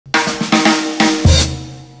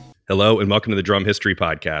Hello and welcome to the Drum History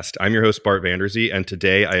Podcast. I'm your host, Bart Vanderzee, and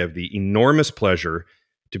today I have the enormous pleasure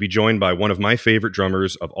to be joined by one of my favorite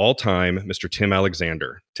drummers of all time, Mr. Tim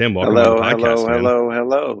Alexander. Tim, welcome to the podcast, man.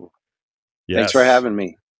 Hello. Yes. Thanks for having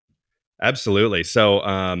me. Absolutely. So,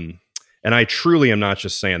 and I truly am not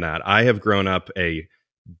just saying that. I have grown up a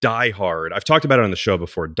diehard, I've talked about it on the show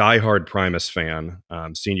before, diehard Primus fan,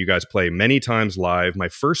 seen you guys play many times live. My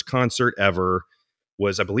first concert ever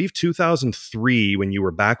was, I believe, 2003 when you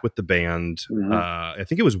were back with the band. Mm-hmm. I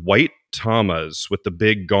think it was White Thomas with the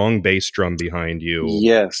big gong bass drum behind you.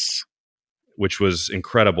 Yes. Which was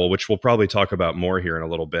incredible, which we'll probably talk about more here in a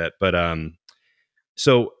little bit. But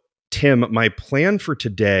so, Tim, my plan for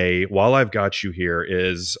today, while I've got you here,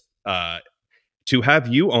 is to have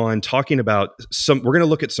you on talking about we're going to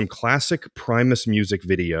look at some classic Primus music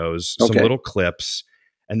videos, some little clips,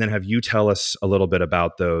 and then have you tell us a little bit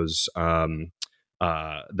about those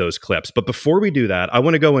clips. But before we do that, I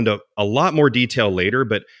want to go into a lot more detail later,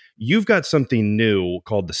 but you've got something new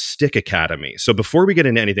called the Stick Academy. So before we get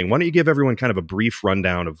into anything, why don't you give everyone kind of a brief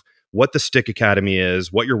rundown of what the Stick Academy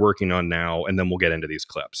is, what you're working on now, and then we'll get into these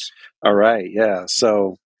clips. All right. Yeah.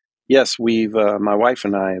 So yes, we've, my wife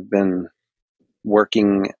and I have been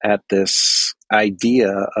working at this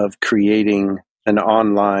idea of creating an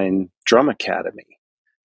online drum academy.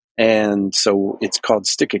 And so it's called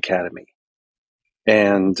Stick Academy.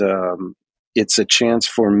 And it's a chance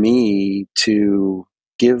for me to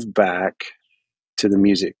give back to the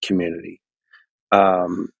music community.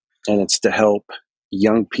 And it's to help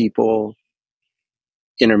young people,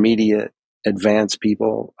 intermediate, advanced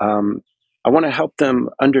people. I want to help them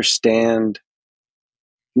understand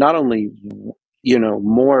not only,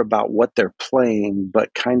 more about what they're playing,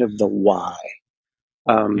 but kind of the why.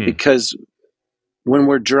 Because when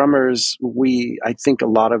we're drummers, I think a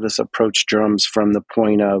lot of us approach drums from the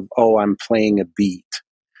point of, I'm playing a beat,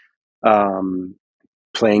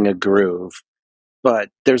 playing a groove. But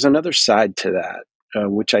there's another side to that,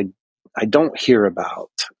 which I don't hear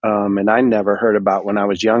about, and I never heard about when I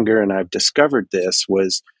was younger, and I've discovered this,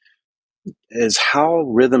 is how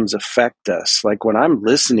rhythms affect us. Like when I'm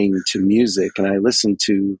listening to music and I listen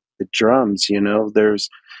to the drums,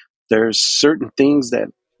 there's certain things that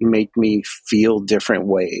make me feel different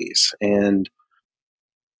ways. And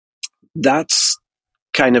that's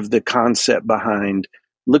kind of the concept behind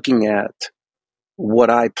looking at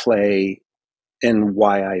what I play and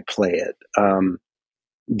why I play it.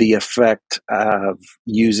 The effect of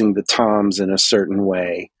using the toms in a certain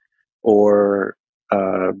way, or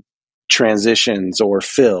transitions or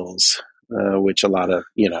fills, which a lot of,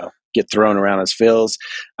 get thrown around as fills.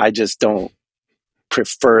 I just don't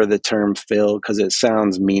prefer the term fill because it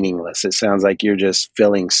sounds meaningless. It sounds like you're just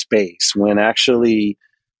filling space, when actually,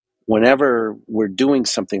 whenever we're doing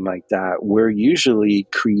something like that, we're usually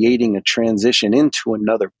creating a transition into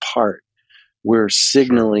another part. We're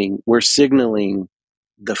signaling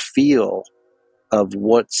the feel of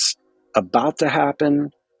what's about to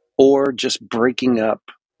happen, or just breaking up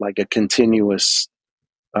like a continuous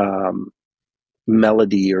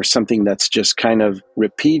melody or something that's just kind of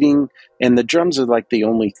repeating. And the drums are like the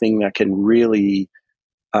only thing that can really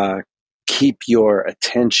keep your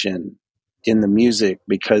attention in the music,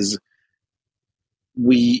 because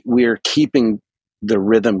we're keeping the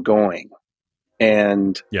rhythm going,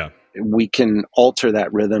 and we can alter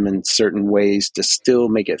that rhythm in certain ways to still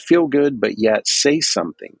make it feel good, but yet say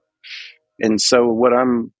something. And so what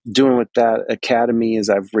I'm doing with that academy is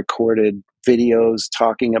I've recorded videos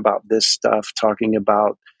talking about this stuff, talking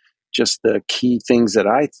about just the key things that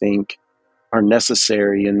I think are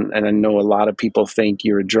necessary. And I know a lot of people think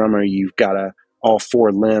you're a drummer, you've got to, all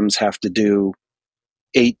four limbs have to do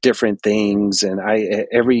 8 different things. And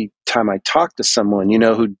every time I talk to someone,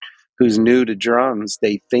 who's new to drums,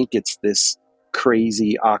 they think it's this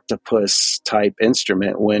crazy octopus type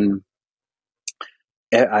instrument, when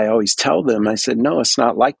I always tell them, I said, no, it's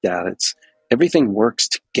not like that. It's everything works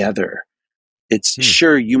together. It's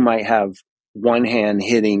sure, you might have one hand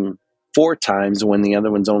hitting 4 times when the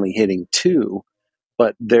other one's only hitting 2,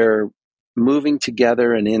 but they're moving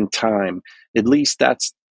together and in time. At least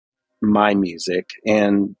that's my music.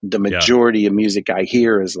 And the majority of music I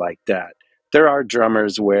hear is like that. There are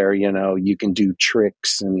drummers where, you can do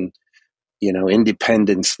tricks and,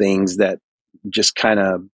 independence things that just kind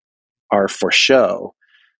of are for show.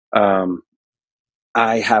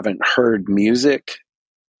 I haven't heard music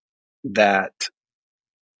that's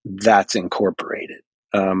incorporated.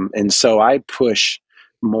 And so I push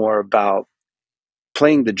more about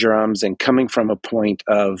playing the drums and coming from a point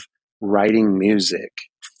of writing music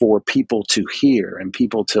for people to hear and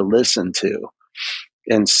people to listen to.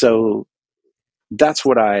 And so that's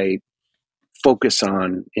what I focus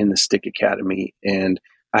on in the Stick Academy. And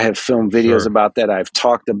I have filmed videos about that. I've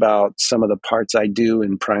talked about some of the parts I do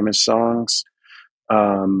in Primus songs.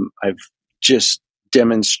 I've just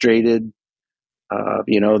demonstrated,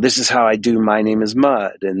 this is how I do My Name is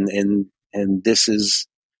Mud, and this is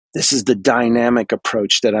the dynamic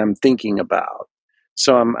approach that I'm thinking about.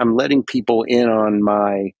 So I'm letting people in on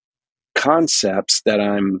my concepts that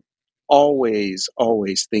I'm always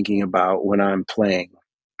thinking about when I'm playing.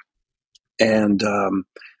 And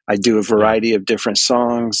I do a variety of different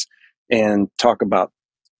songs and talk about,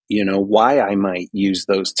 why I might use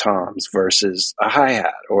those toms versus a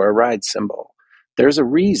hi-hat or a ride cymbal. There's a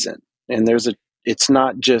reason, and it's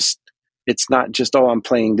not just, oh, I'm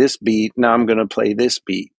playing this beat, now I'm going to play this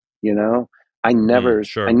beat. I never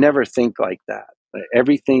think like that.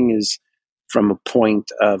 Everything is from a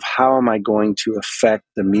point of how am I going to affect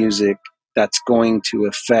the music that's going to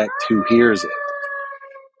affect who hears it.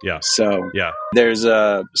 Yeah. So there's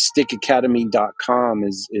stickacademy.com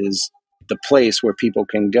is the place where people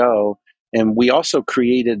can go. And we also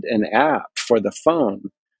created an app for the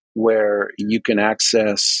phone where you can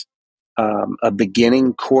access a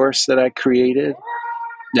beginning course that I created.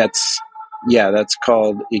 That's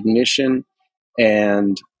called Ignition.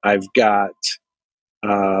 And I've got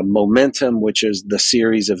Momentum, which is the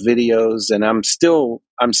series of videos. And I'm still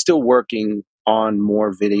working on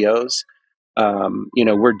more videos.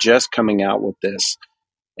 We're just coming out with this,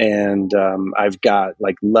 and I've got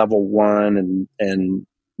like level 1 and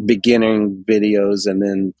beginning videos, and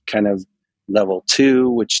then kind of level 2,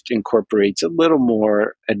 which incorporates a little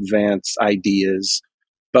more advanced ideas,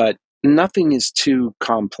 but nothing is too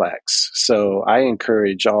complex. So I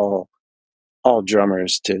encourage all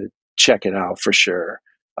drummers to check it out for sure.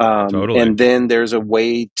 Totally. And then there's a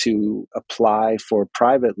way to apply for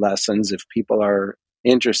private lessons if people are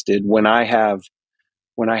interested. When I have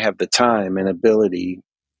the time and ability,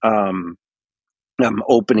 I'm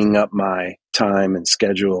opening up my time and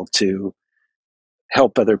schedule to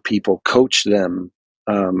help other people, coach them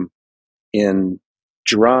in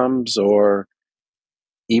drums, or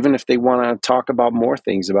even if they want to talk about more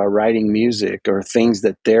things about writing music or things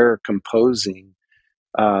that they're composing,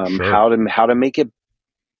 how to make it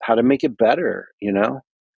better,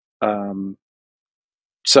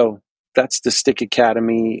 So that's the Stick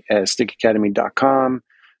Academy at stickacademy.com.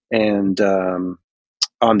 And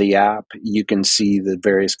on the app, you can see the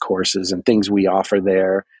various courses and things we offer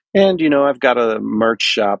there. And, I've got a merch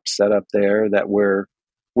shop set up there that we're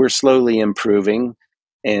slowly improving.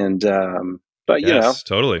 And, but,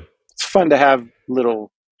 totally. It's fun to have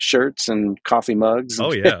little shirts and coffee mugs.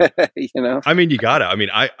 Oh yeah. I mean, you got it. I mean,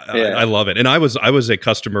 I love it. And I was a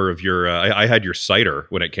customer of your, I had your cider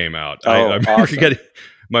when it came out. I awesome.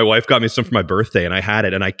 My wife got me some for my birthday, and I had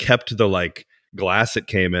it, and I kept the glass it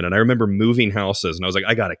came in. And I remember moving houses, and I was like,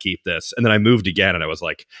 I got to keep this. And then I moved again, and I was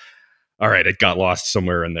like, all right, it got lost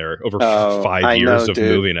somewhere in there over 5 years of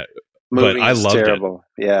moving it. Moving but I loved terrible.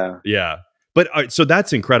 it. Yeah. Yeah. But so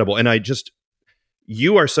that's incredible. And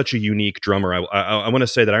you are such a unique drummer. I want to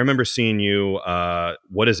say that I remember seeing you,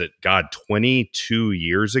 22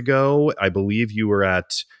 years ago. I believe you were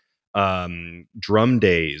at Drum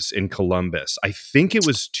Days in Columbus. I think it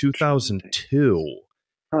was 2002.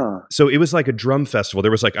 Huh. So it was like a drum festival.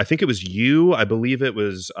 There was I think it was you. I believe it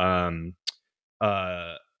was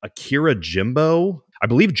Akira Jimbo. I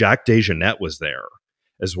believe Jack DeJohnette was there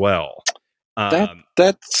as well.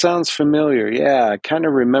 That sounds familiar. Yeah, I kind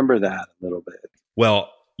of remember that a little bit. Well,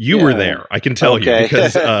 you were there. I can tell you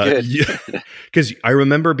because I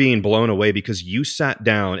remember being blown away because you sat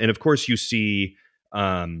down, and of course you see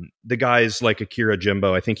the guys like Akira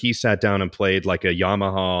Jimbo. I think he sat down and played like a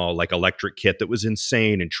Yamaha electric kit that was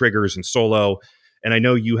insane, and triggers and solo. And I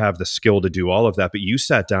know you have the skill to do all of that, but you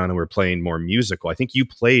sat down and were playing more musical. I think you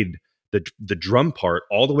played the drum part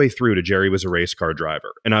all the way through to Jerry Was a Race Car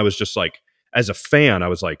Driver, and I was just like, as a fan, I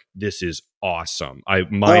was like, this is awesome. Mind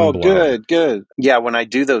blown. Good. Yeah, when I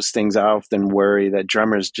do those things, I often worry that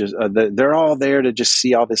drummers just, they're all there to just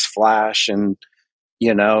see all this flash and,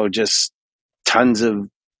 just tons of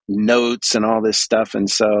notes and all this stuff. And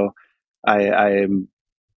so I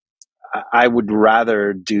would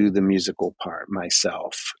rather do the musical part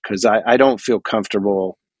myself, because I don't feel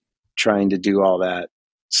comfortable trying to do all that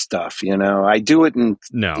stuff. I do it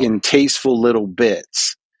in tasteful little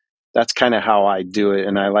bits. That's kind of how I do it,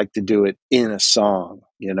 and I like to do it in a song.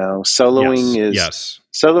 Soloing's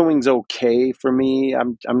okay for me.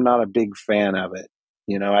 I'm not a big fan of it.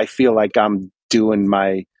 I feel like I'm doing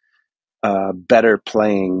my better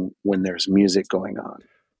playing when there's music going on.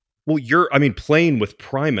 Well, I mean, playing with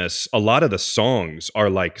Primus, a lot of the songs are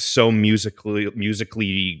like so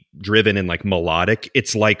musically driven and like melodic.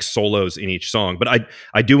 It's like solos in each song. But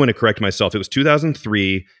I do want to correct myself. It was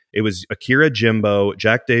 2003. It was Akira Jimbo,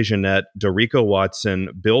 Jack DeJohnette, Dorico Watson,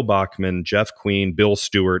 Bill Bachman, Jeff Queen, Bill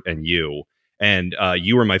Stewart, and you. And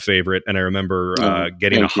you were my favorite. And I remember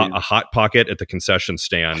getting a hot pocket at the concession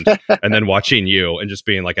stand and then watching you and just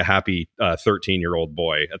being like a happy 13-year-old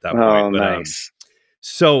boy at that point. Oh, nice.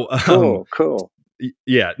 So cool.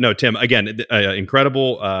 Yeah, no, Tim, again,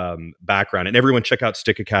 incredible background, and everyone check out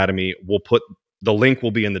Stick Academy. We'll put the link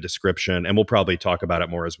will be in the description, and we'll probably talk about it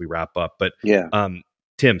more as we wrap up. But yeah,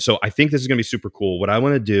 Tim, so I think this is going to be super cool. What I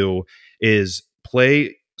want to do is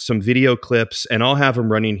play some video clips, and I'll have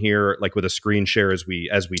them running here like with a screen share as we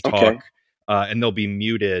talk, and they'll be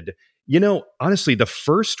muted. You know, honestly, the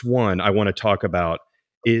first one I want to talk about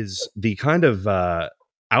is the kind of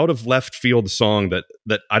out of left field song that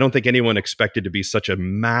I don't think anyone expected to be such a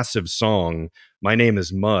massive song. My Name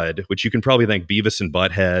is Mud, which you can probably thank Beavis and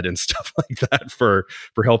Butthead and stuff like that for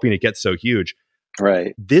helping it get so huge.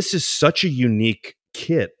 Right. This is such a unique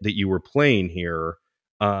kit that you were playing here.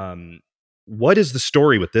 What is the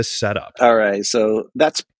story with this setup? All right. So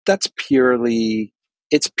it's purely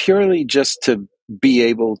just to be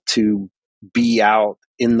able to be out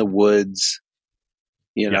in the woods,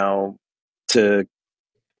 you know, to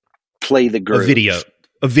play the groove. A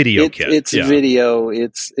video kit. It's video.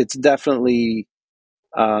 It's definitely,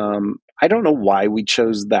 I don't know why we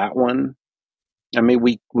chose that one. I mean,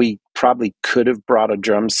 we probably could have brought a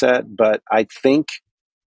drum set, but I think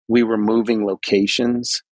we were moving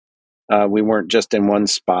locations. We weren't just in one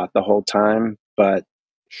spot the whole time, but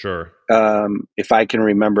sure. If I can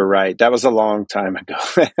remember right, that was a long time ago.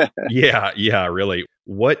 Yeah, really.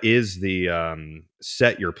 What is the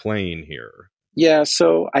set you're playing here? Yeah,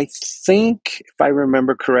 so I think if I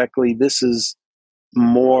remember correctly, this is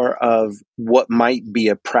more of what might be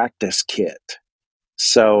a practice kit.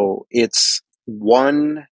 So it's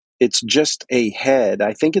just a head.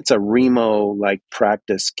 I think it's a DRUMEO like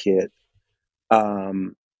practice kit.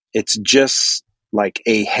 It's just like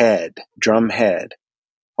a drum head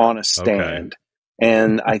on a stand. Okay.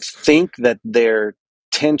 And I think that they're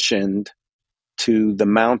tensioned to the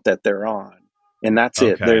mount that they're on. And that's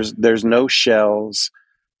it. There's no shells.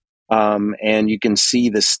 And you can see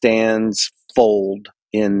the stands fold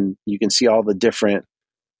in, you can see all the different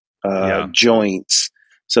joints.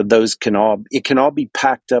 So it can all be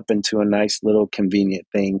packed up into a nice little convenient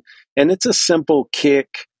thing. And it's a simple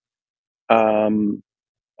kick.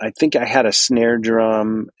 I think I had a snare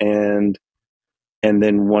drum and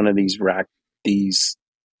then one of these rack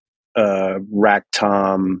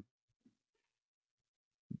tom,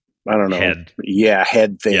 I don't know.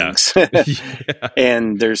 Head things. Yeah.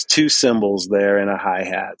 And there's two cymbals there and a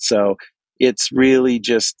hi-hat. So it's really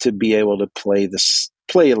just to be able to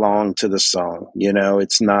play along to the song. You know,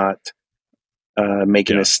 it's not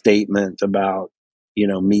making a statement about, you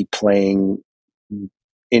know, me playing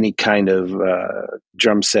any kind of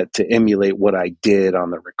drum set to emulate what I did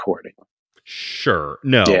on the recording. Sure.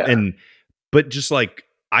 No. Yeah. But just like,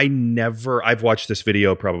 I've watched this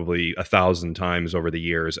video probably 1,000 times over the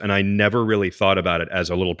years, and I never really thought about it as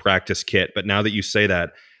a little practice kit. But now that you say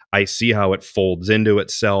that, I see how it folds into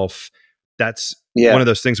itself. That's one of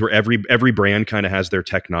those things where every brand kind of has their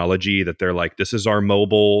technology that they're like, this is our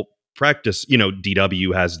mobile practice. You know,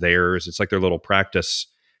 DW has theirs. It's like their little practice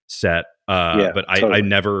set. But totally.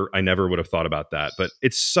 I never would have thought about that. But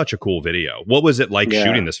it's such a cool video. What was it like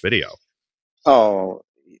shooting this video? Oh,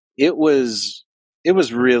 it was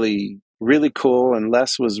really, really cool. And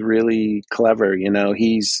Les was really clever. You know,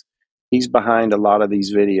 he's behind a lot of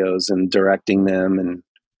these videos and directing them and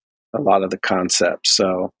a lot of the concepts.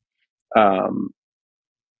 So,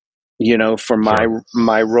 you know, for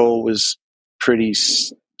my role was pretty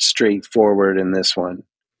straightforward in this one.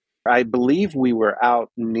 I believe we were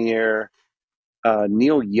out near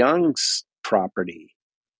Neil Young's property,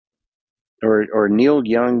 or Neil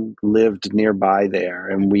Young lived nearby there,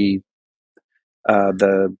 and we,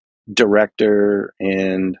 the director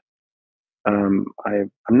and I'm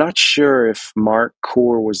not sure if Mark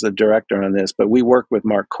Core was the director on this, but we worked with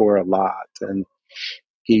Mark Core a lot, and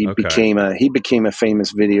he became a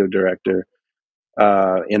famous video director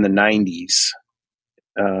in the 90s.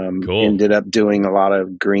 Cool. Ended up doing a lot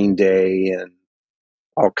of Green Day and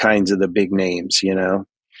all kinds of the big names, you know.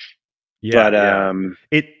 Yeah, but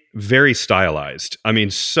it very stylized. I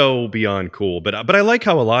mean, so beyond cool. But I like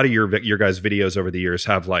how a lot of your guys' videos over the years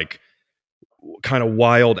have like kind of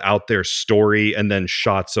wild out there story, and then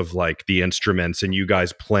shots of like the instruments and you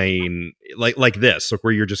guys playing like this, like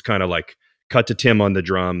where you're just kind of like cut to Tim on the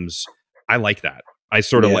drums. I like that. I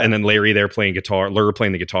sort of, and then Larry there playing guitar, Lur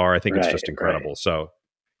playing the guitar. I think it's just incredible. Right. So,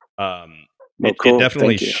 it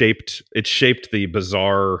definitely shaped the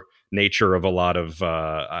bizarre nature of a lot of,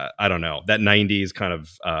 I don't know, that 90s kind of,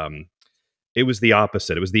 it was the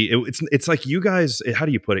opposite. It's like you guys, how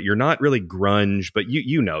do you put it? You're not really grunge, but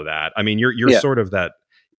you know that. I mean, you're sort of that.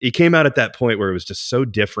 It came out at that point where it was just so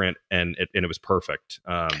different and it was perfect.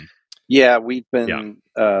 We've been,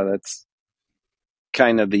 that's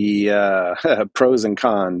kind of the pros and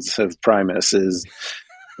cons of Primus is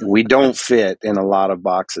we don't fit in a lot of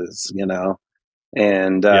boxes,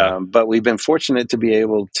 and but we've been fortunate to be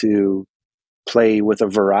able to play with a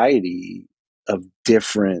variety of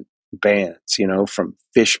different bands, from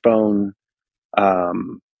Fishbone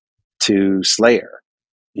to Slayer,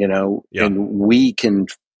 and we can,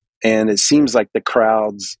 and it seems like the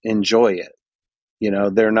crowds enjoy it.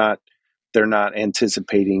 They're not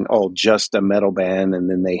anticipating, just a metal band and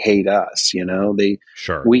then they hate us,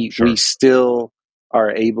 we still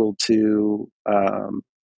are able to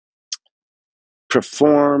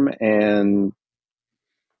perform and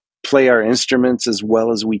play our instruments as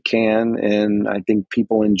well as we can. And I think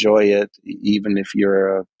people enjoy it, even if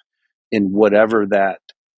you're in whatever that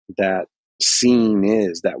scene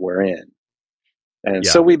is that we're in. And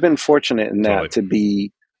so we've been fortunate in that to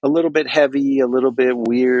be a little bit heavy, a little bit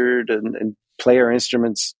weird, and play our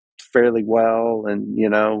instruments fairly well. And,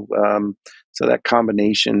 so that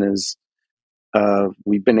combination is,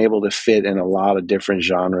 we've been able to fit in a lot of different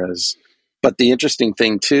genres. But the interesting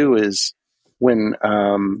thing too is when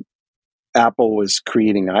Apple was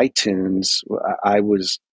creating iTunes,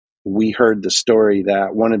 we heard the story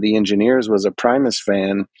that one of the engineers was a Primus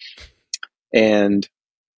fan, and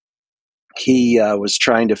he was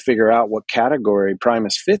trying to figure out what category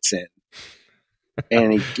Primus fits in.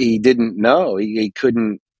 And he didn't know. He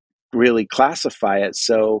couldn't really classify it.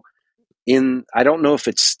 So I don't know if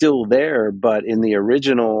it's still there, but in the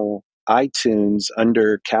original iTunes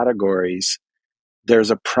under categories, there's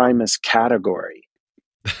a Primus category.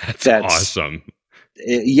 That's awesome.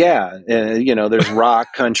 There's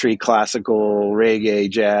rock, country, classical, reggae,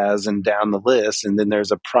 jazz, and down the list. And then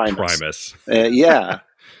there's a Primus.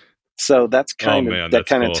 So that's kind of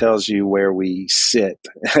cool. Tells you where we sit.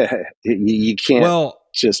 You can't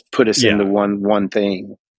just put us into one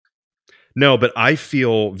thing. No, but I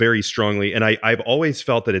feel very strongly, and I've always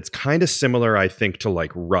felt that it's kind of similar, I think, to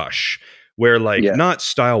like Rush, where not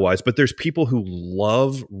style-wise, but there's people who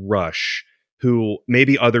love Rush who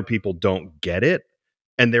maybe other people don't get it.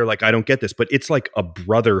 And they're like, I don't get this, but it's like a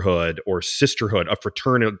brotherhood or sisterhood, a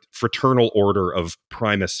fraternal order of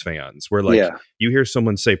Primus fans where you hear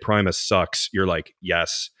someone say Primus sucks. You're like,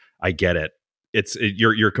 yes, I get it.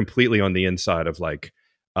 You're completely on the inside of like,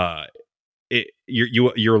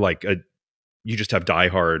 you're like you just have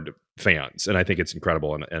diehard fans. And I think it's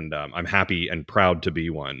incredible. And I'm happy and proud to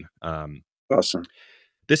be one. Awesome.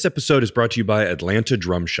 This episode is brought to you by Atlanta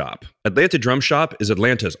Drum Shop. Atlanta Drum Shop is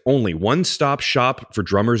Atlanta's only one-stop shop for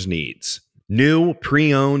drummers' needs. New,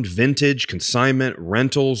 pre-owned, vintage, consignment,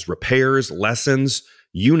 rentals, repairs, lessons,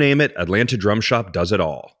 you name it, Atlanta Drum Shop does it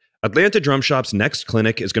all. Atlanta Drum Shop's next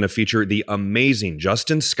clinic is going to feature the amazing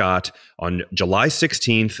Justin Scott on July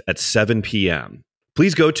 16th at 7 p.m.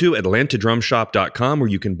 Please go to atlantadrumshop.com where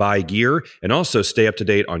you can buy gear and also stay up to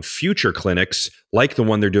date on future clinics like the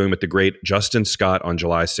one they're doing with the great Justin Scott on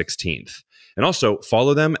July 16th. And also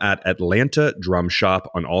follow them at Atlanta Drum Shop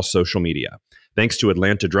on all social media. Thanks to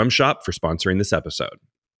Atlanta Drum Shop for sponsoring this episode.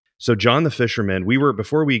 So John the Fisherman,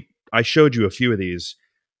 I showed you a few of these.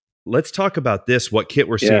 Let's talk about this, what kit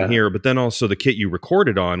we're seeing here, but then also the kit you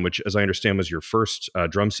recorded on, which, as I understand, was your first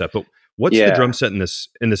drum set. But what's the drum set in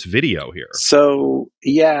this video here? So,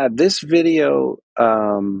 this video,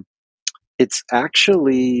 it's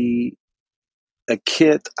actually a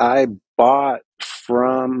kit I bought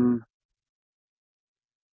from,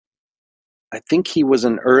 I think he was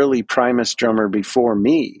an early Primus drummer before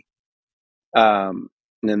me. And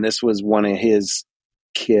then this was one of his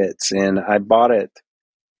kits, and I bought it.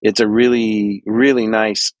 It's a really, really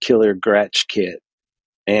nice Killer Gretsch kit.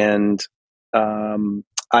 And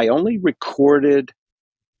I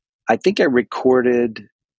recorded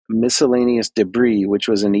Miscellaneous Debris, which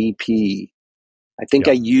was an EP. I think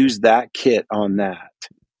I used that kit on that.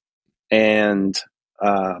 And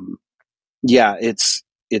it's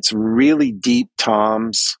really deep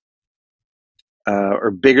toms, or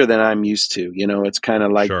bigger than I'm used to. It's kind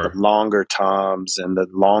of like the longer toms and the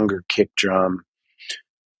longer kick drum.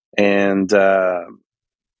 And that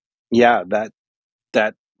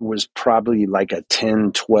was probably like a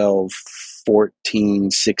 10, 12,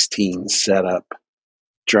 14, 16 setup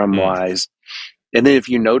drum wise. And then if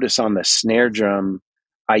you notice on the snare drum,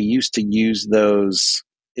 I used to use those.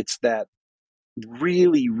 It's that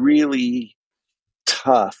really, really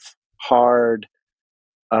tough, hard.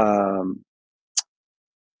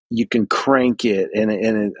 You can crank it, and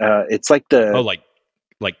it's like the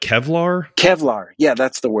like Kevlar. Kevlar. Yeah,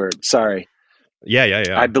 that's the word. Sorry. Yeah.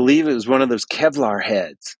 I believe it was one of those Kevlar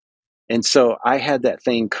heads. And so I had that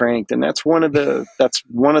thing cranked, and that's one of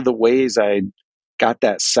the ways I got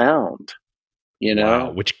that sound, you know?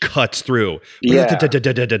 Wow, which cuts through. Yeah. I mean,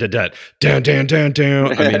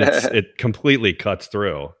 it completely cuts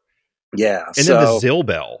through. Yeah. And then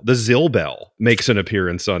the Zill bell makes an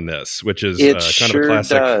appearance on this, which is kind of a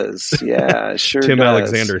classic. Does. Yeah, sure Tim does.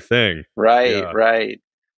 Alexander thing. Right, right.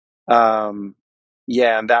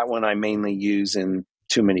 Yeah, and that one I mainly use in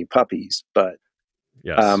Too Many Puppies, but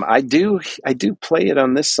yes. I do play it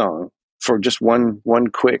on this song for just one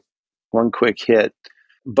quick hit.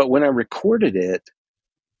 But when I recorded it,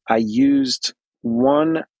 I used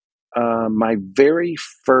my very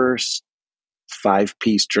first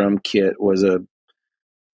 5-piece drum kit was an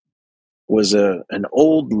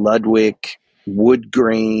old Ludwig wood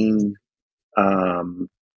grain,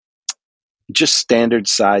 just standard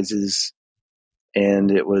sizes,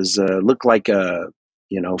 and it was looked like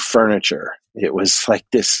furniture. It was like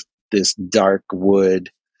this dark wood,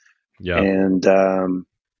 and I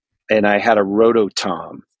had a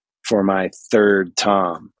rototom for my third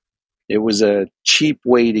tom. It was a cheap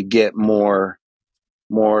way to get more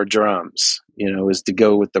drums, is to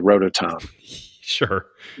go with the rototom. Sure.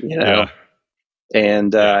 Yeah.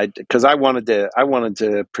 And because I wanted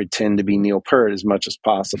to pretend to be Neil Peart as much as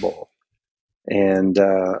possible, and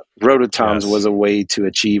rototoms was a way to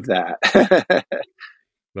achieve that.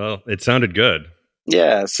 Well, it sounded good.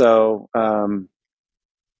 Yeah. So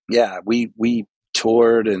we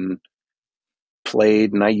toured and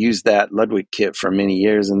played, and I used that Ludwig kit for many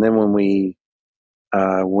years. And then when we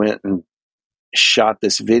went and shot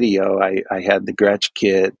this video, I had the Gretsch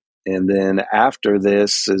kit. And then after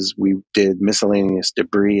this, as we did Miscellaneous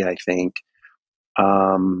Debris, I think,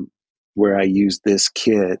 where I used this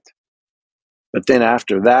kit. But then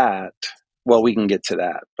after that, well, we can get to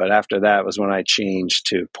that. But after that was when I changed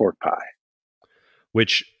to Pork Pie.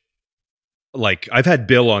 Which, like, I've had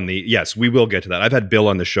Bill on yes, we will get to that. I've had Bill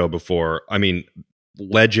on the show before. I mean,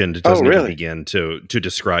 legend doesn't even begin to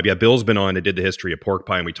describe. Yeah, Bill's been on and did the history of Pork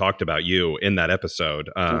Pie, and we talked about you in that episode.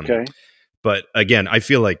 Okay. But again, I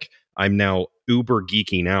feel like I'm now uber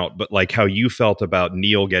geeking out. But like how you felt about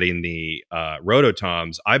Neil getting the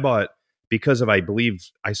rototoms, I bought, because of, I believe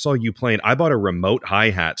I saw you playing, I bought a remote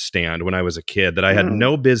hi-hat stand when I was a kid that I had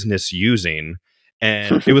no business using.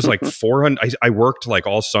 And it was like 400. I worked like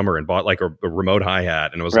all summer and bought like a remote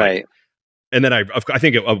hi-hat, and it was like, and then I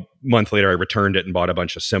think a month later I returned it and bought a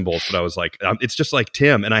bunch of cymbals. But I was like, it's just like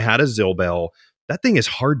Tim. And I had a Zill bell. That thing is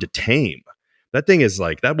hard to tame. That thing is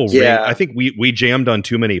like, that will ring. I think we jammed on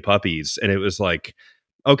Too Many Puppies, and it was like,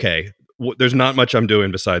 okay, there's not much I'm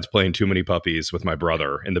doing besides playing Too Many Puppies with my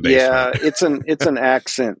brother in the basement. Yeah, it's an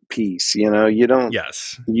accent piece. You don't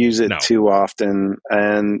use it too often.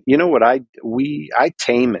 And you know what I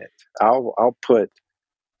tame it. I'll put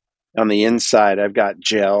on the inside. I've got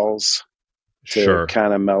gels to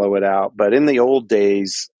kind of mellow it out. But in the old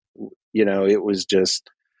days, it was just,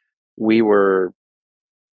 we were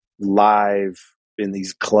live in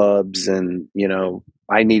these clubs, and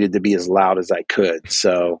I needed to be as loud as I could.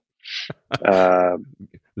 So the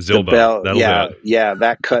bell,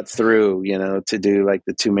 that cut through, to do like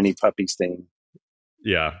the Too Many Puppies thing.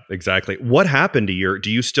 Yeah, exactly. What happened to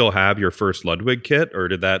do you still have your first Ludwig kit, or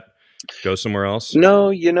did that go somewhere else?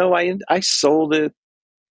 No, I sold it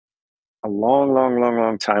a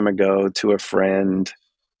long time ago to a friend,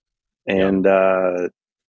 and I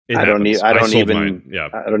don't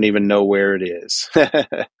even know where it is.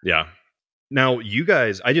 Yeah. Now, you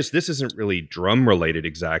guys, this isn't really drum related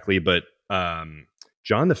exactly, but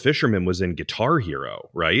John the Fisherman was in Guitar Hero,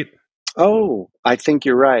 right? Oh, I think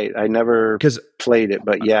you're right. I never played it,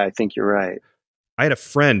 but yeah, I think you're right. I had a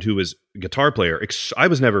friend who was a guitar player. I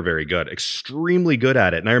was never very good, extremely good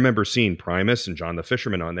at it. And I remember seeing Primus and John the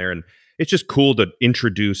Fisherman on there. And it's just cool to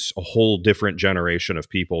introduce a whole different generation of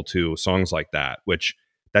people to songs like that, which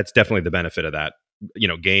that's definitely the benefit of that,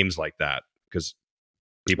 games like that, because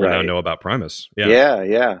people now know about Primus.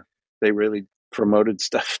 Yeah. They really promoted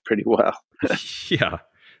stuff pretty well. Yeah.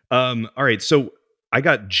 All right. So I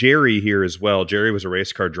got Jerry here as well. Jerry was a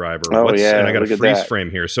race car driver. Oh, yeah. And I got a freeze frame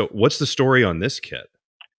here. So what's the story on this kit?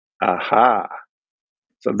 Aha.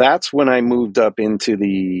 So that's when I moved up into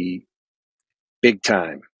the big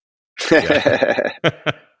time.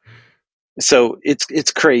 So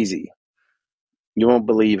it's crazy. You won't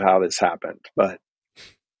believe how this happened. But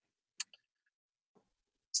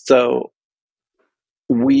so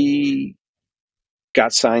we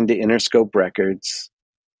got signed to Interscope Records.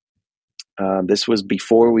 This was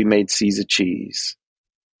before we made Seas of Cheese.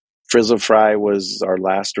 Frizzle Fry was our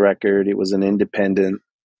last record. It was an independent,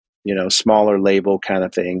 smaller label kind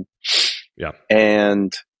of thing. Yeah.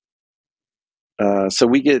 And so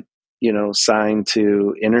we get, signed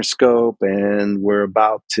to Interscope, and we're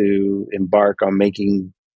about to embark on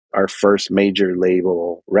making our first major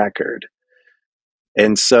label record.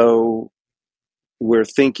 And so we're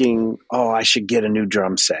thinking, I should get a new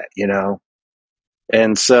drum set,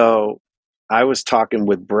 And so I was talking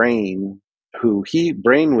with Brain,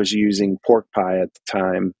 Brain was using Pork Pie at the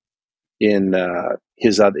time in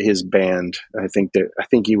his band. I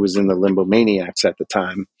think he was in the Limbo Maniacs at the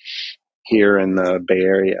time here in the Bay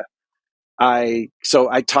Area. So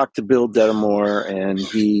I talked to Bill Dedamore, and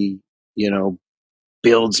he,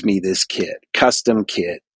 builds me this custom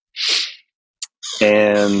kit.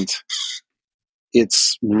 And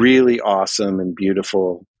it's really awesome and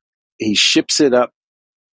beautiful. He ships it up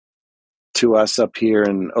to us up here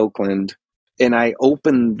in Oakland, and I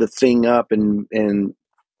opened the thing up, and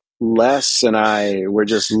Les and I were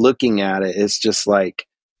just looking at it. It's just like,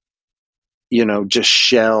 just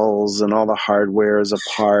shells, and all the hardware is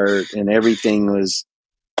apart, and everything was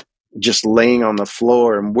just laying on the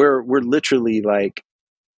floor. And we're literally like,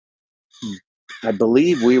 I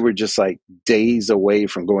believe we were just like days away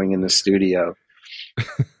from going in the studio.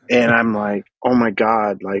 And I'm like, oh my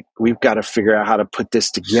God, like we've got to figure out how to put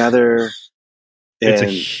this together. And it's a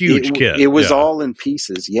huge kit. It was all in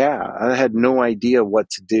pieces. Yeah. I had no idea what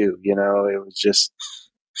to do.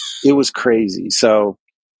 It was crazy. So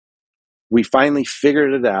we finally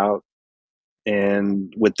figured it out.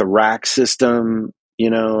 And with the rack system,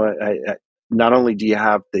 I not only do you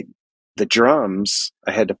have the drums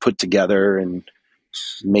I had to put together and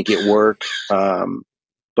make it work,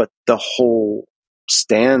 but the whole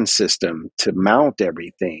stand system to mount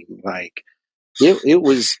everything, like it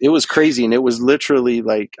was crazy. And it was literally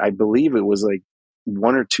like, I believe it was like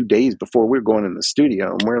 1 or 2 days before we were going in the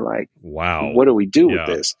studio, and we're like, wow, what do we do with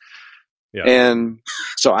this? Yeah. And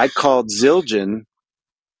so I called Zildjian,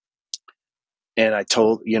 and I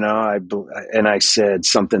told, and I said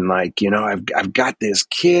something like, I've got this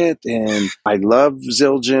kit, and I love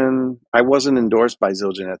Zildjian. I wasn't endorsed by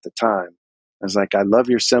Zildjian at the time. I was like, I love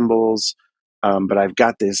your cymbals, but I've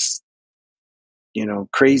got this,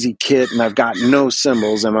 crazy kit, and I've got no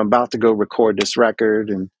cymbals, and I'm about to go record this record.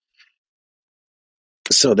 And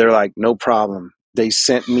so they're like, no problem. They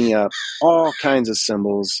sent me up all kinds of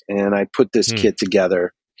cymbals, and I put this kit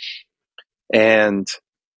together. And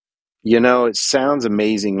it sounds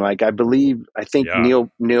amazing. Like I think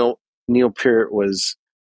Neil Peart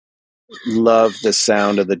loved the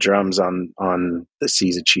sound of the drums on the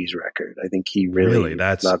Seas of Cheese record. I think he really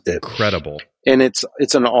that's loved it. Incredible. And it's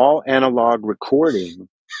an all analog recording,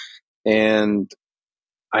 and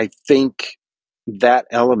I think that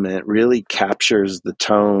element really captures the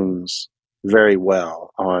tones very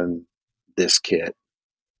well on this kit.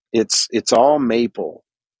 It's all maple,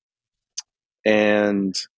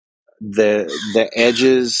 and the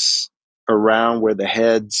edges around where the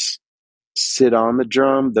heads sit on the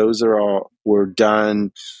drum, those were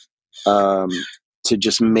done to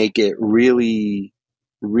just make it really,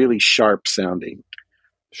 really sharp sounding.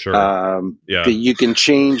 Sure. You can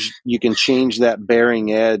change that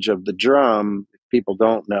bearing edge of the drum. People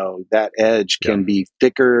don't know that edge can be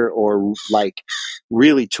thicker, or like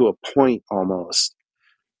really to a point almost,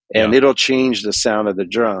 and it'll change the sound of the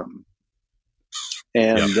drum.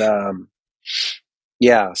 And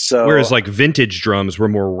so whereas like vintage drums were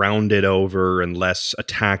more rounded over and less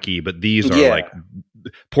attacky, but these are like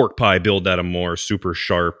Pork Pie Bill Dedamore, super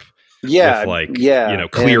sharp. With like,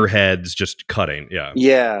 clear heads just cutting.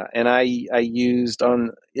 Yeah. And I used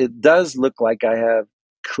it does look like I have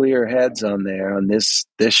clear heads on there on this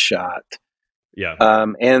shot. Yeah.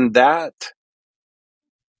 And that,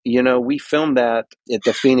 we filmed that at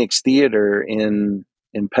the Phoenix Theater in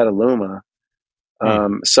Petaluma.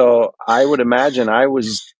 So I would imagine I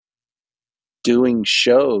was doing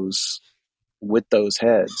shows with those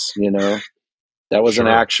heads, that was an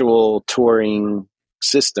actual touring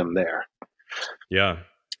system there. Yeah.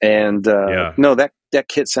 And no, that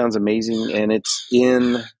kit sounds amazing, and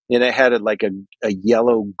it had like a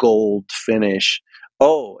yellow gold finish.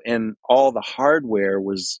 Oh, and all the hardware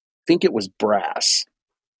I think it was brass.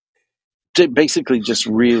 Basically just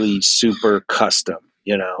really super custom.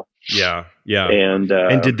 Yeah. And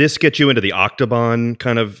And did this get you into the octagon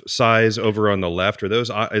kind of size over on the left? Or those?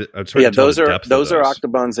 It's hard yeah, to tell those the are depth of those.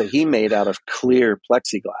 octagons that he made out of clear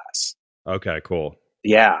plexiglass. Okay, cool.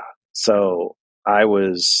 Yeah. So I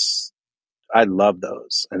love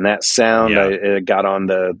those, and that sound I got on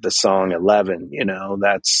the song 11.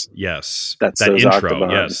 That's that those intro.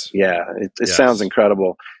 octagons. Yes. Yeah, it sounds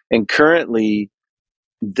incredible. And currently,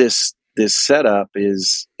 this setup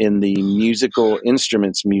is in the Musical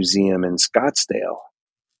Instruments Museum in Scottsdale.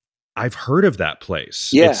 I've heard of that place.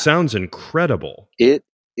 Yeah, it sounds incredible.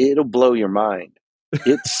 It'll blow your mind.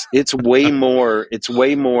 It's way more. It's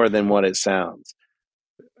way more than what it sounds.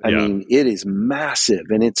 I mean, it is massive,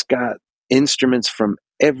 and it's got instruments from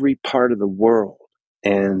every part of the world,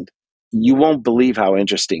 and you won't believe how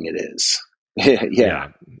interesting it is. Yeah,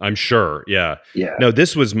 I'm sure. Yeah. No,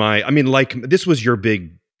 this was this was your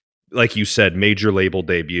big, like you said, major label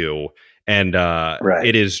debut. And right.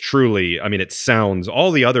 It is truly, it sounds,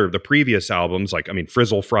 the previous albums,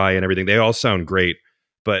 Frizzle Fry and everything, they all sound great,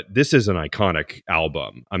 but this is an iconic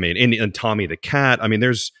album. And Tommy the Cat,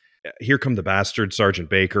 there's Here Come the Bastards, Sergeant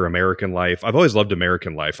Baker, American Life. I've always loved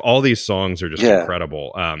American Life. All these songs are just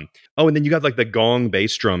incredible. And then you got like the gong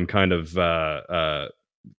bass drum kind of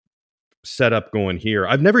setup going here.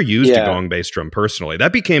 I've never used a gong bass drum personally.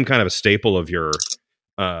 That became kind of a staple of your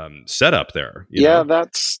setup there. You know?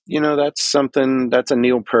 That's something, that's a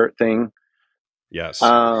Neil Peart thing. Yes.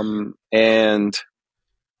 And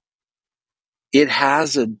it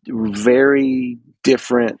has a very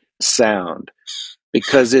different sound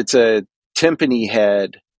because it's a timpani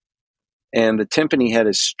head, and the timpani head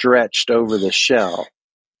is stretched over the shell.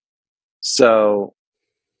 So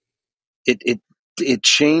it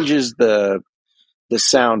changes the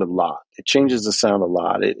sound a lot. It changes the sound a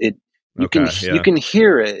lot. You can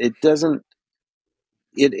hear it. It doesn't.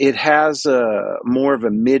 It has a more of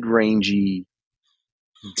a mid-rangey,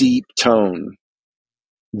 deep tone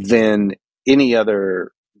than any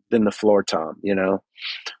other than the floor tom.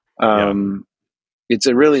 It's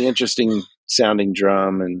a really interesting sounding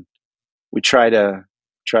drum, and we try to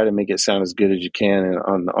make it sound as good as you can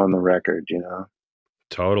on the record.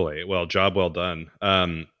 Totally. Well, job well done.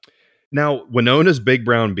 Now, Wynona's Big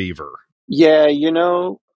Brown Beaver. Yeah,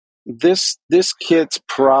 this kit's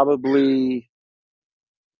probably,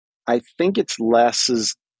 I think it's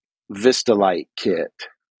Les's Vistalite kit.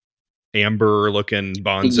 Amber looking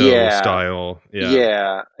Bonzo style.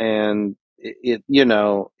 Yeah. And it's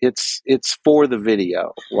for the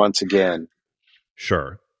video once again.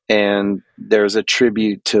 Sure. And there's a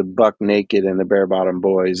tribute to Buck Naked and the Bare Bottom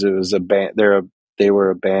Boys. It was a band. They were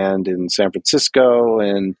a band in San Francisco,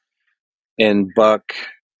 and Buck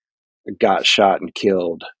got shot and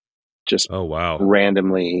killed just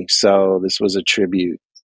randomly. So this was a tribute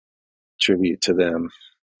to them.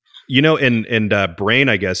 And Brain,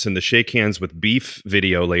 I guess, in the Shake Hands with Beef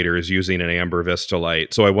video later is using an Amber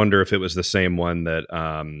Vistalite. So I wonder if it was the same one that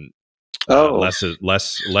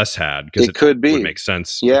Les had, because it could be. Would make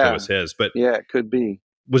sense if it was his. But yeah, it could be.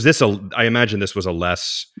 Was this I imagine this was a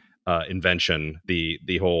Les invention, the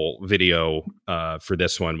whole video for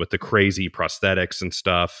this one with the crazy prosthetics and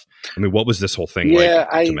stuff. What was this whole thing like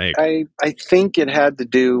to make? I think it had to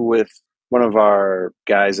do with one of our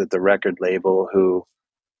guys at the record label who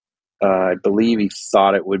I believe he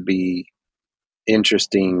thought it would be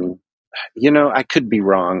interesting. I could be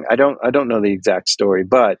wrong. I don't know the exact story,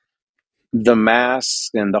 but the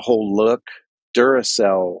mask and the whole look,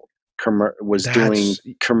 Duracell was doing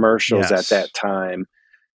commercials at that time.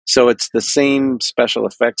 So it's the same special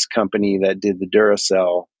effects company that did the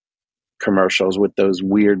Duracell commercials with those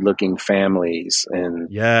weird looking families. And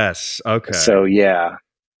yes. Okay. So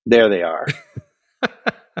there they are.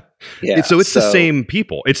 So it's the same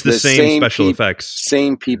people. It's the same special effects.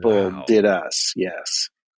 Same people did us. Yes.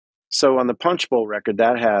 So on the Punch Bowl record,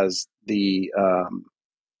 that has the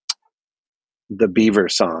Beaver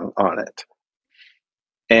song on it,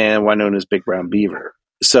 and Wynona's Big Brown Beaver.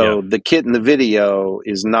 So the kit in the video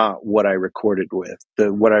is not what I recorded with.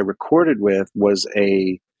 What I recorded with was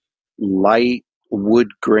a light wood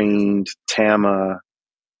grained Tama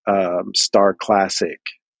Star Classic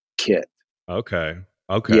kit. Okay.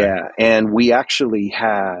 Yeah, and we actually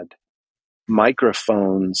had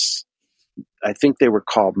microphones. I think they were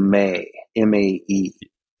called Mae, M-A-E.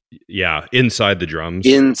 Yeah, inside the drums.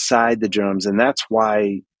 And that's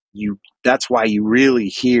why you really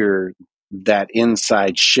hear that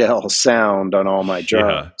inside shell sound on all my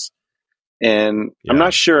drums. And I'm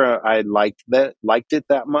not sure I liked it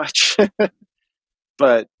that much.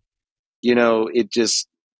 But it just,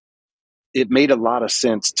 it made a lot of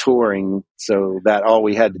sense touring, so that all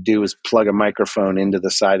we had to do was plug a microphone into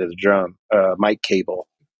the side of the drum, mic cable,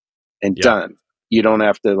 and done. You don't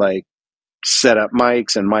have to like set up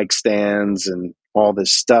mics and mic stands and all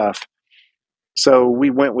this stuff. So we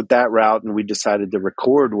went with that route, and we decided to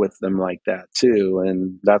record with them like that too.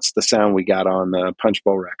 And that's the sound we got on the Punch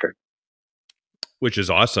Bowl record. Which is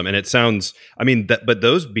awesome. And it sounds, I mean, but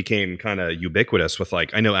those became kind of ubiquitous with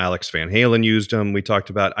like, I know Alex Van Halen used them. We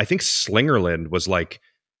talked about, I think Slingerland was like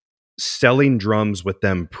selling drums with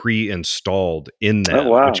them pre-installed in them,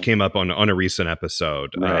 which came up on a recent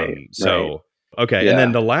episode. Right, okay. Yeah. And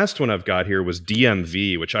then the last one I've got here was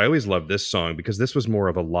DMV, which I always loved this song because this was more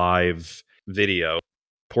of a live video.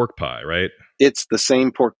 Pork Pie, right? It's the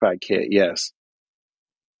same Pork Pie kit, yes.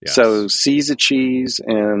 So Seas of Cheese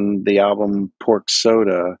and the album Pork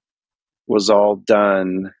Soda was all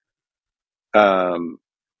done on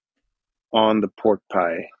the Pork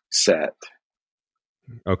Pie set.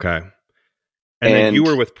 Okay. And then you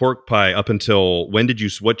were with Pork Pie up until when did you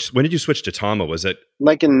switch? When did you switch to Tama? Was it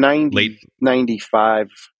like in 95?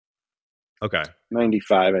 Okay.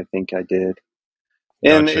 95, I think I did.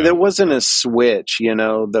 And there wasn't a switch, you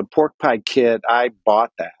know, the Pork Pie kit, I bought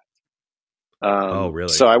that. Oh,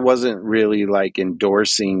 really? So I wasn't really like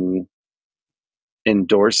endorsing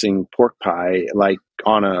Pork Pie like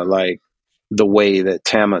on a like the way that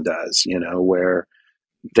Tama does, you know, where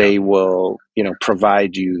they will, you know,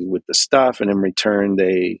 provide you with the stuff, and in return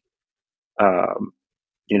they,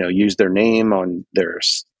 you know, use their name on their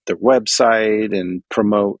website and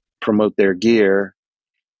promote their gear,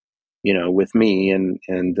 you know, with me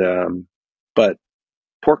and but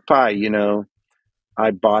Pork Pie, you know,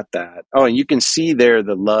 I bought that. Oh, and you can see there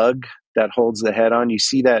the lug that holds the head on. You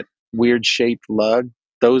see that weird shaped lug?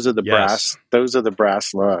 Those are the brass. Those are the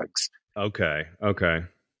brass lugs. Okay.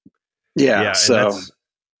 Yeah. So and that's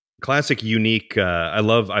classic, unique. I've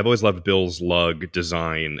always loved Bill's lug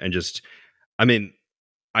design, and just, I mean,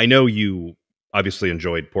 I know you obviously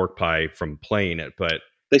enjoyed Pork Pie from playing it, but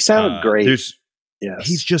they sounded great.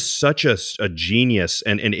 He's just such a genius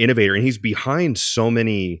and an innovator, and he's behind so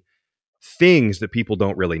many things that people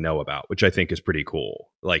don't really know about, which I think is pretty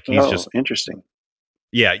cool. Like he's just interesting.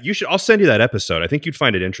 Yeah, you should. I'll send you that episode. I think you'd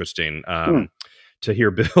find it interesting to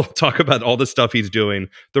hear Bill talk about all the stuff he's doing.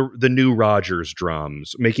 The new Rogers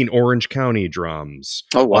drums, making Orange County drums.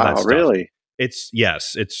 Oh wow, really? It's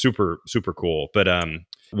super super cool. But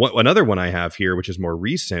another one I have here, which is more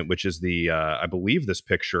recent, which is the I believe this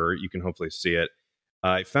picture, you can hopefully see it.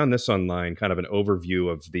 I found this online, kind of an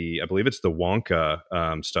overview of I believe it's the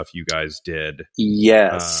Wonka stuff you guys did.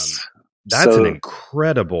 Yes. That's an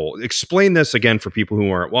incredible. Explain this again for people who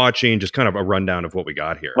aren't watching, just kind of a rundown of what we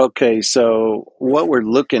got here. Okay, so what we're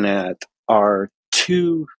looking at are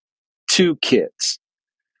two kits,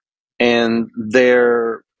 and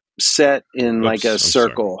they're set in like a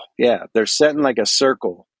circle. Yeah, they're set in like a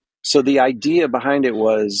circle. So the idea behind it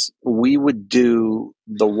was we would do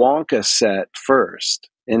the Wonka set first.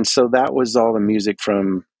 And so that was all the music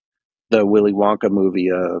from the Willy Wonka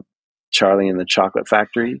movie, Charlie and the Chocolate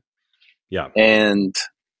Factory. Yeah. And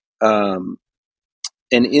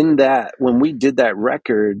in that, when we did that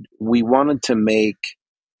record, we wanted to make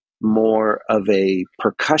more of a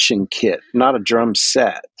percussion kit, not a drum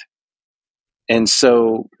set. And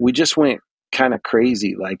so we just went kind of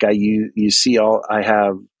crazy. Like you see I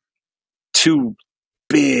have two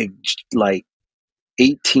big, like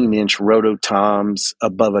 18-inch rototoms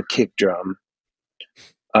above a kick drum,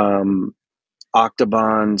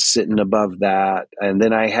 Octobans sitting above that, and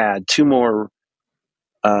then I had two more.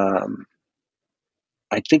 I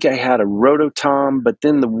think I had a rototom, but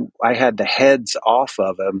then I had the heads off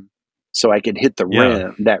of them, so I could hit the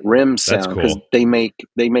rim, that rim sound, because they make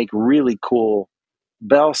really cool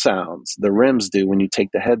bell sounds. The rims do when you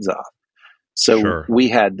take the heads off. So we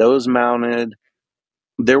had those mounted.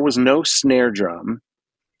 There was no snare drum,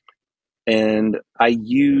 and I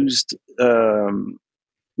used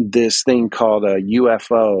this thing called a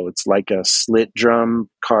UFO. It's like a slit drum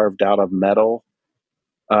carved out of metal,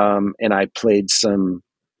 and I played some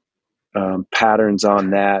patterns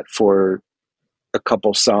on that for a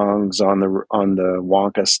couple songs on the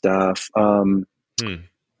Wonka stuff.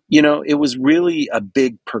 You know, it was really a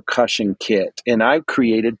big percussion kit, and I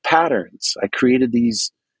created patterns. I created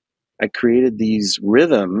these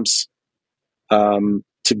rhythms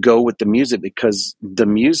to go with the music, because the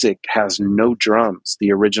music has no drums.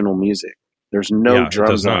 The original music, there's no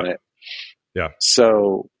drums on it. Yeah.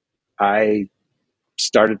 So I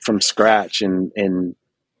started from scratch, and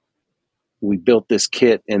we built this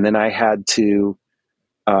kit, and then I had to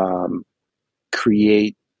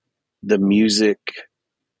create the music,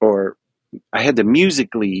 or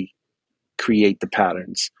musically create the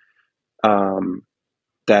patterns.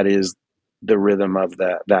 That is the rhythm of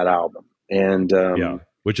that album. And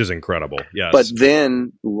which is incredible. Yes. But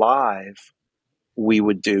then live we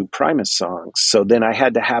would do Primus songs. So then I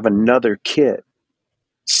had to have another kit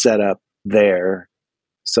set up there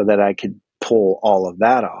so that I could pull all of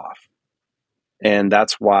that off. And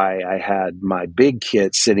that's why I had my big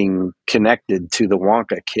kit sitting connected to the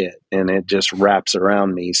Wonka kit, and it just wraps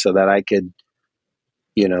around me so that I could,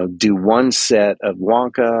 do one set of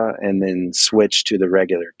Wonka and then switch to the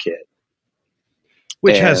regular kit.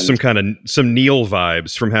 Which has some Neil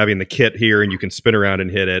vibes from having the kit here, and you can spin around and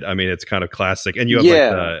hit it. I mean, it's kind of classic. And you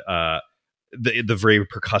have the very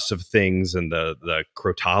percussive things and the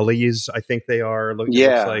crotales, I think they are. Looks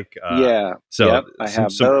like. So I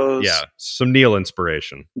have those. Yeah, some Neil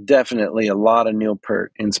inspiration. Definitely a lot of Neil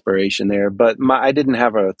Peart inspiration there. But I didn't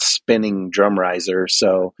have a spinning drum riser,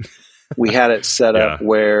 so we had it set up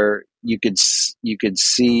where you could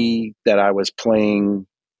see that I was playing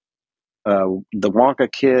the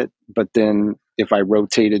Wonka kit, but then if I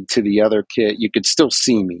rotated to the other kit, you could still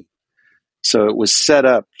see me. So it was set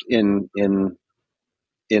up in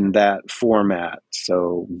that format.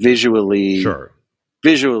 So visually,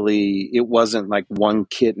 it wasn't like one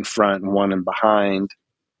kit in front and one in behind.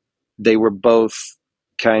 They were both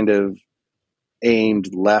kind of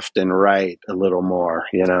aimed left and right a little more,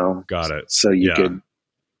 Got it. So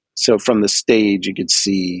so from the stage, you could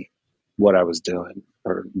see what I was doing,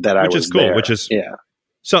 or that I was Which is cool. there. Which is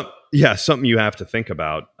something you have to think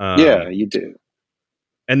about. You do.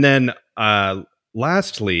 And then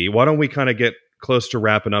lastly, why don't we kind of get close to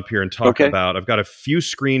wrapping up here and talk about, I've got a few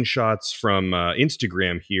screenshots from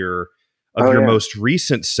Instagram here of your most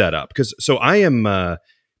recent setup. So I am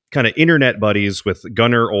kind of internet buddies with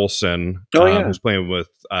Gunnar Olsen, who's playing with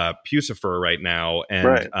Puscifer right now.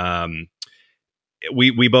 And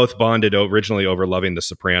we both bonded originally over loving The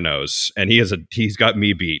Sopranos, and he's got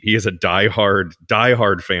me beat. He is a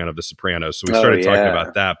diehard fan of The Sopranos. So we started talking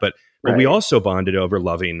about that, but we also bonded over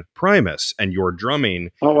loving Primus and your drumming.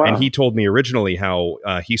 Oh, wow. And he told me originally how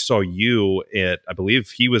he saw you at, I believe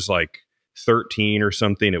he was like 13 or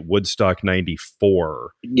something at Woodstock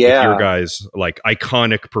 94. Yeah. With your guys' like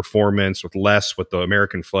iconic performance with Les with the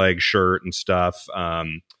American flag shirt and stuff.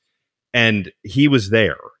 And he was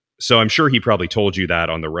there. So I'm sure he probably told you that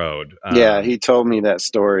on the road. He told me that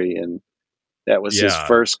story, and that was his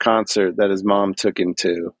first concert that his mom took him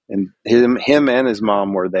to, and him and his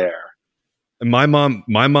mom were there. And my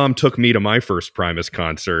mom took me to my first Primus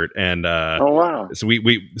concert, and oh wow! So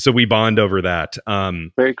we bond over that.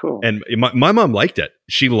 Very cool. And my mom liked it.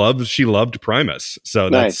 She loved Primus. So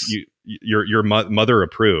nice. That's your mother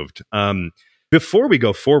approved. Before we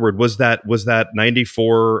go forward, was that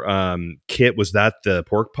 94 kit? Was that the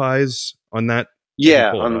pork pies on that?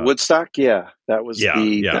 Yeah, on Woodstock. Yeah, that was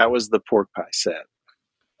that was the pork pie set.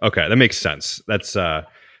 Okay, that makes sense.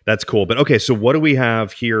 That's cool. But okay, so what do we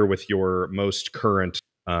have here with your most current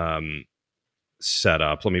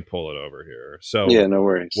setup? Let me pull it over here. So yeah, no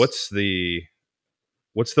worries. What's the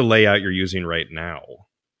layout you're using right now?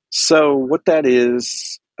 So what that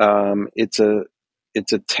is,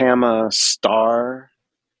 it's a Tama Star.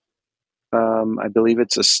 I believe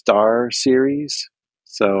it's a Star series.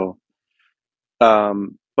 So,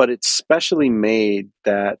 but it's specially made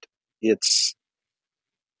that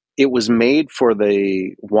it was made for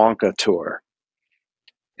the Wonka tour,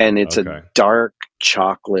 and it's a dark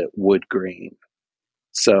chocolate wood grain.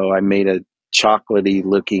 So I made a chocolatey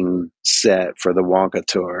looking set for the Wonka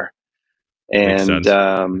tour, and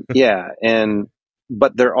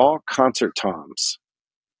but they're all concert toms.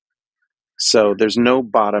 So there's no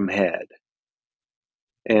bottom head.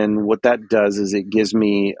 And what that does is it gives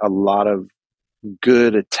me a lot of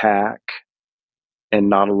good attack and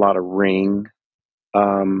not a lot of ring.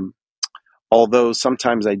 Although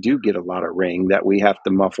sometimes I do get a lot of ring that we have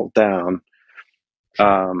to muffle down.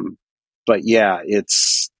 But yeah,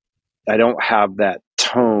 I don't have that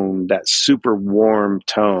tone, that super warm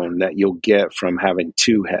tone that you'll get from having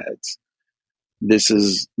two heads. This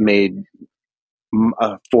is made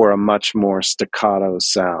for a much more staccato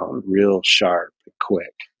sound, real sharp and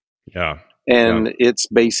quick. Yeah. And it's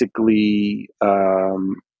basically,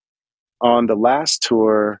 on the last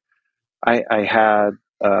tour, I had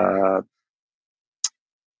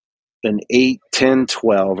an 8, 10,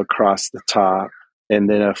 12 across the top, and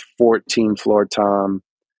then a 14 floor tom.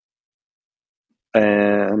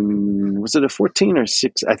 And was it a 14 or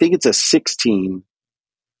 6? I think it's a 16.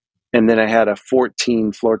 And then I had a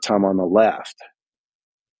 14 floor tom on the left.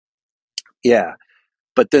 Yeah.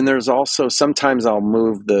 But then there's also, sometimes I'll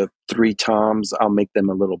move the 3 toms, I'll make them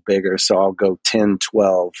a little bigger. So I'll go 10,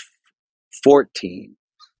 12, 14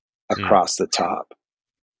 across the top,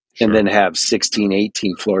 and then have 16,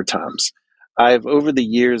 18 floor toms. Over the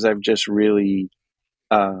years, I've just really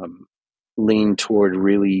leaned toward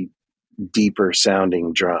really deeper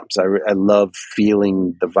sounding drums. I love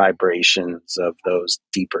feeling the vibrations of those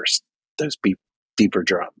deeper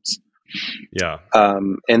drums. Yeah.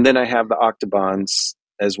 And then I have the octobans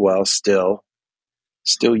as well. Still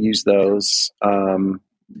use those.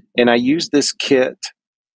 And I use this kit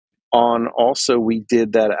on, also, we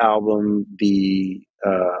did that album, the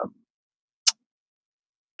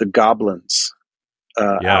Goblins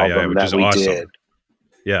album that we did.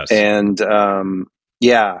 Yes. And that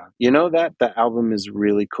album is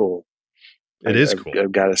really cool. It is cool.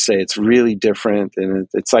 I've got to say, it's really different, and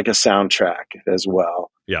it's like a soundtrack as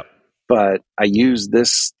well. Yeah. But I use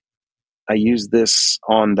this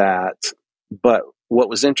on that. But what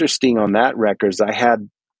was interesting on that record is I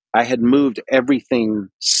had moved everything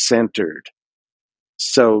centered,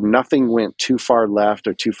 so nothing went too far left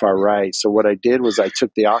or too far right. So what I did was I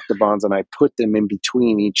took the octobans and I put them in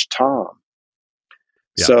between each tom.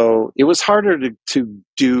 Yeah. So it was harder to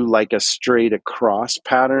do like a straight across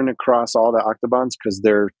pattern across all the octobans, because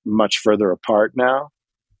they're much further apart now,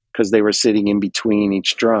 because they were sitting in between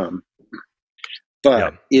each drum.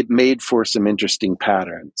 But it made for some interesting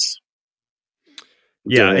patterns.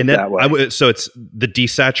 Yeah, and that so it's the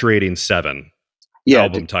Desaturating 7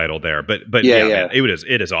 album title there, but man,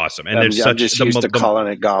 it is awesome, and there's I'm just used to calling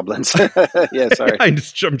it Goblins. Yeah, sorry. I'm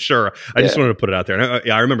sure. I just wanted to put it out there.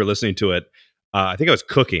 And I remember listening to it. I think I was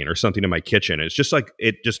cooking or something in my kitchen. It's just like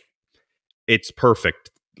it's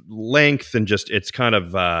perfect length, and just it's kind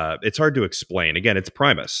of it's hard to explain. Again, it's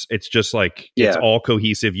Primus. It's just like it's all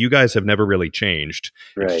cohesive. You guys have never really changed.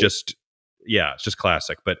 Right. It's just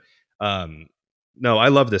classic. But no, I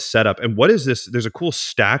love this setup. And what is this? There's a cool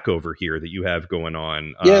stack over here that you have going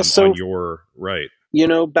on. On your right.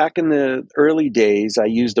 Back in the early days, I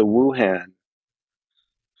used a Wuhan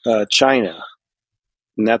China,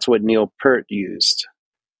 and that's what Neil Peart used.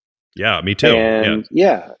 Yeah, me too. And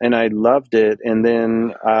and I loved it. And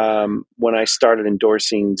then when I started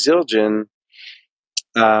endorsing Zildjian,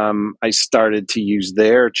 I started to use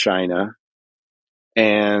their China,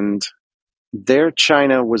 and their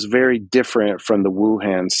China was very different from the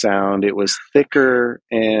Wuhan sound. It was thicker,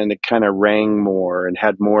 and it kind of rang more and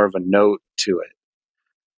had more of a note to it.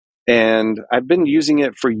 And I've been using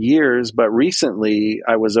it for years, but recently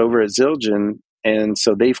I was over at Zildjian, and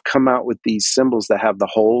so they've come out with these cymbals that have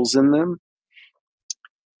the holes in them.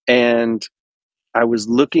 And I was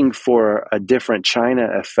looking for a different China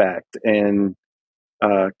effect, and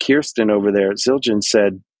Kirsten over there at Zildjian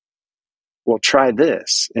said, well, try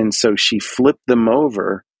this. And so she flipped them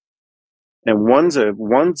over, and one's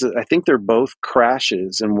I think they're both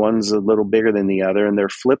crashes, and one's a little bigger than the other, and they're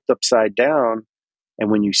flipped upside down. And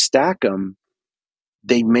when you stack them,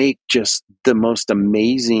 they make just the most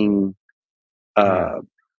amazing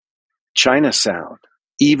China sound,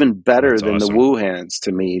 even better than the Wuhans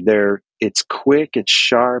to me. It's quick, it's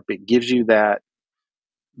sharp, it gives you that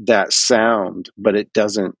sound, but it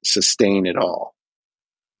doesn't sustain at all.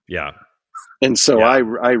 Yeah. And so I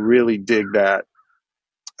really dig that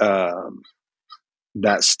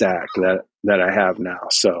that stack that I have now.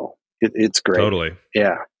 So it's great. Totally.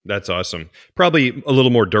 Yeah. That's awesome. Probably a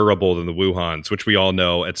little more durable than the Wuhans, which we all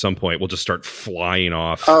know at some point will just start flying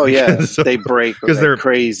off. Oh yeah, they break because they're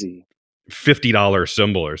crazy. $50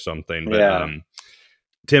 cymbal or something. But,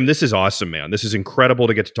 Tim, this is awesome, man. This is incredible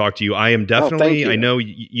to get to talk to you. I am definitely, I know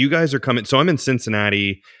you guys are coming. So I'm in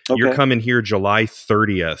Cincinnati. Okay. You're coming here July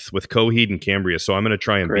 30th with Coheed and Cambria. So I'm going to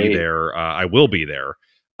try and be there. I will be there.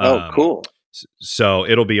 Cool. So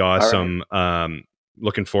it'll be awesome. Right.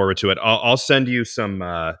 Looking forward to it. I'll send you some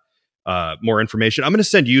more information. I'm going to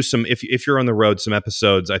send you some, if you're on the road, some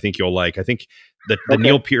episodes I think you'll like. I think the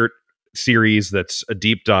Neil Peart series, that's a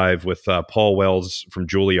deep dive with Paul Wells from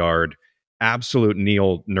Juilliard. Absolute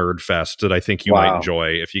Neil nerd fest that I think you might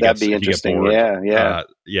enjoy if you That'd be interesting.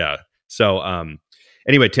 Yeah. So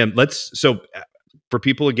anyway, Tim, for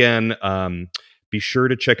people again, be sure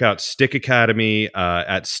to check out Stick Academy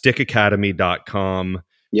at stickacademy.com.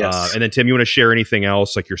 Yes. And then Tim, you want to share anything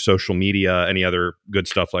else, like your social media, any other good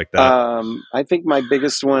stuff like that? I think my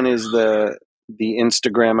biggest one is the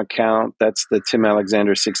Instagram account. That's the Tim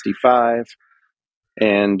Alexander 65.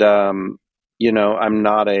 And, I'm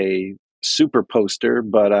not a super poster,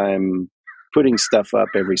 but I'm putting stuff up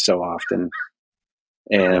every so often.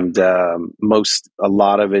 And a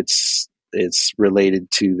lot of it's related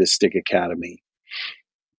to the Stick Academy.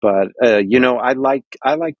 But I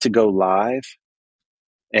like to go live,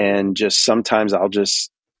 and just sometimes I'll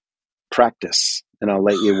just practice, and I'll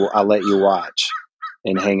let you watch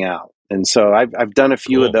and hang out. And so I've done a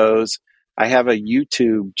few of those. I have a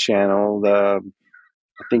YouTube channel. I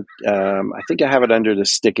think I have it under the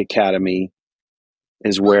Stick Academy,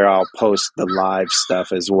 is where I'll post the live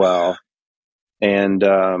stuff as well. And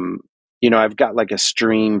I've got like a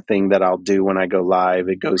stream thing that I'll do when I go live.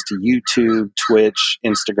 It goes to YouTube, Twitch,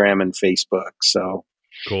 Instagram, and Facebook. So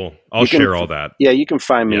cool. I'll share all that. Yeah, you can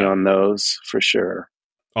find me on those for sure.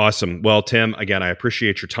 Awesome. Well, Tim, again, I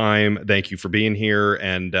appreciate your time. Thank you for being here.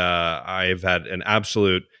 And I've had an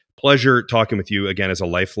absolute pleasure talking with you again as a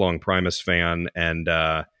lifelong Primus fan. And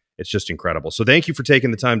it's just incredible. So thank you for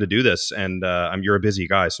taking the time to do this. And you're a busy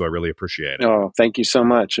guy, so I really appreciate it. Oh, thank you so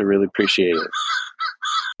much. I really appreciate it.